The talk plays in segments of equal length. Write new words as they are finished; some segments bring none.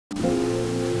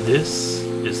This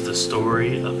is the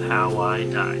story of how I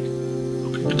died.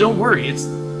 But don't worry, it's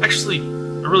actually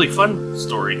a really fun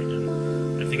story,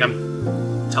 and I think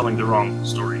I'm telling the wrong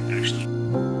story, actually.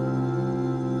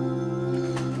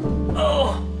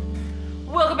 Oh,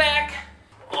 welcome back.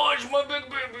 Oh, it's my big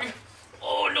baby.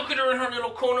 Oh, look at her in her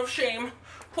little cone of shame.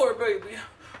 Poor baby.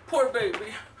 Poor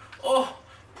baby. Oh,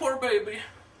 poor baby.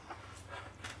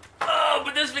 Oh,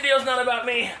 but this video's not about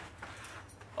me.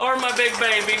 Or my big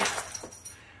baby.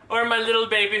 Or my little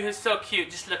baby who's so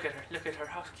cute. Just look at her. Look at her.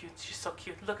 How cute. She's so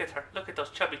cute. Look at her. Look at those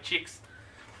chubby cheeks.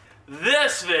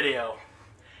 This video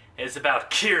is about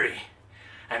Keeri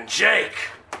and Jake.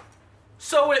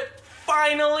 So it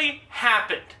finally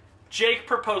happened. Jake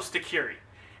proposed to Keeri.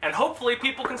 And hopefully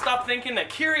people can stop thinking that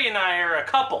Keeri and I are a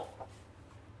couple.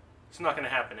 It's not going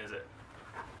to happen, is it?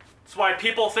 It's why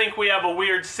people think we have a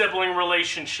weird sibling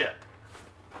relationship.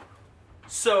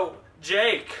 So,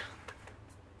 Jake,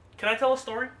 can I tell a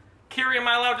story? Keeri, am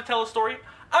I allowed to tell a story?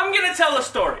 I'm going to tell a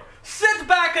story. Sit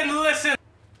back and listen.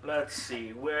 Let's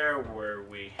see, where were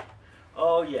we?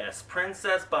 Oh yes,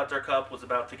 Princess Buttercup was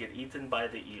about to get eaten by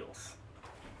the eels.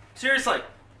 Seriously.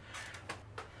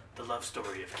 The love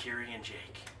story of Keeri and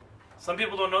Jake. Some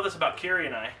people don't know this about Keeri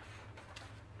and I,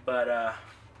 but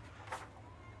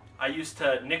I used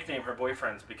to nickname her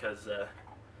boyfriends because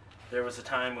there was a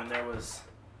time when there was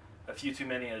a few too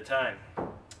many at a time.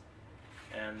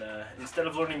 And instead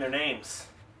of learning their names,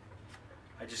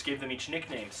 I just gave them each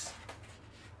nicknames.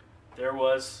 There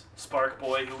was Spark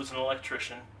Boy, who was an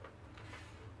electrician.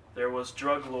 There was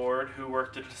Drug Lord, who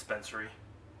worked at a dispensary.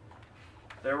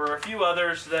 There were a few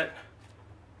others that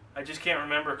I just can't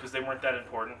remember because they weren't that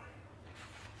important.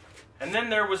 And then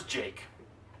there was Jake.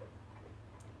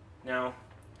 Now,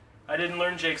 I didn't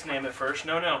learn Jake's name at first.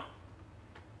 No.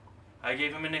 I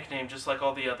gave him a nickname just like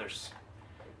all the others.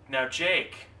 Now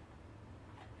Jake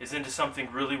is into something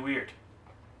really weird.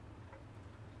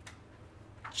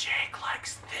 Jake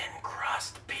likes thin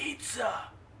crust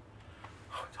pizza.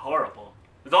 Oh, it's horrible.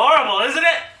 It's horrible, isn't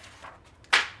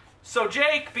it? So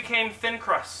Jake became thin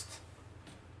crust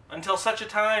until such a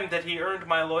time that he earned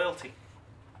my loyalty.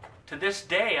 To this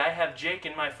day, I have Jake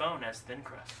in my phone as thin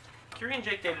crust. Keeri and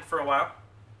Jake dated for a while,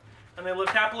 and they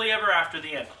lived happily ever after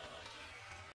the end.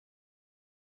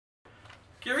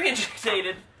 Keeri and Jake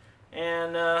dated,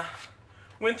 and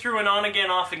went through an on-again,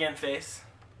 off-again phase.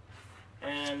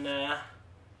 And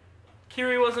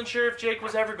Keeri wasn't sure if Jake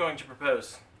was ever going to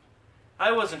propose.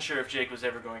 I wasn't sure if Jake was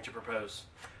ever going to propose.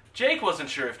 Jake wasn't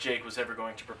sure if Jake was ever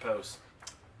going to propose.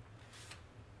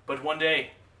 But one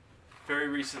day, very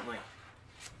recently,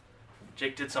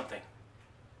 Jake did something.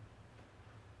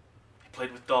 He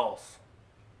played with dolls.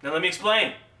 Now let me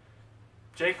explain.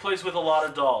 Jake plays with a lot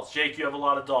of dolls. Jake, you have a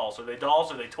lot of dolls. Are they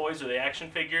dolls? Are they toys? Are they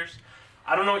action figures?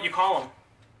 I don't know what you call them.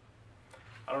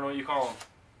 I don't know what you call them.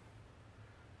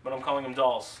 But I'm calling them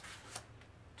dolls.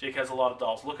 Jake has a lot of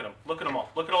dolls. Look at them. Look at them all.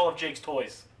 Look at all of Jake's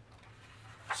toys.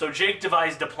 So Jake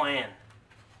devised a plan,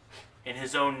 in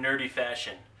his own nerdy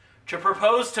fashion, to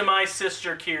propose to my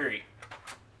sister Keeri.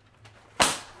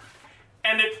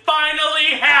 And it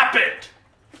finally happened!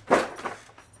 But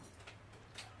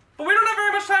we don't have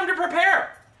very much time to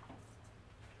prepare.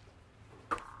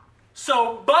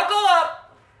 So buckle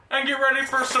up and get ready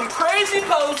for some crazy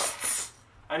posts.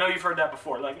 I know you've heard that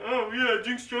before, like, oh yeah,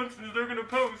 Jinxed Johnson, they're gonna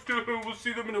post, we'll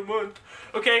see them in a month.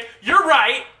 Okay, you're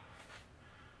right,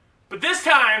 but this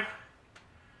time,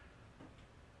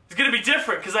 it's gonna be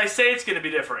different, because I say it's gonna be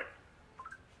different.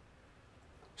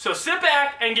 So sit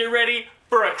back and get ready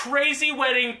for a crazy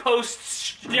wedding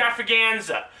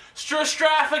post-stravaganza.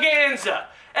 Stravaganza!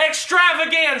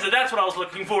 Extravaganza! That's what I was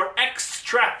looking for,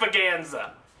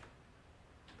 extravaganza.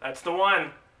 That's the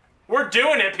one. We're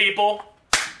doing it, people.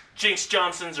 Jinxed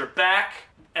Johnsons are back,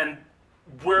 and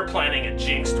we're planning a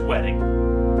jinxed wedding.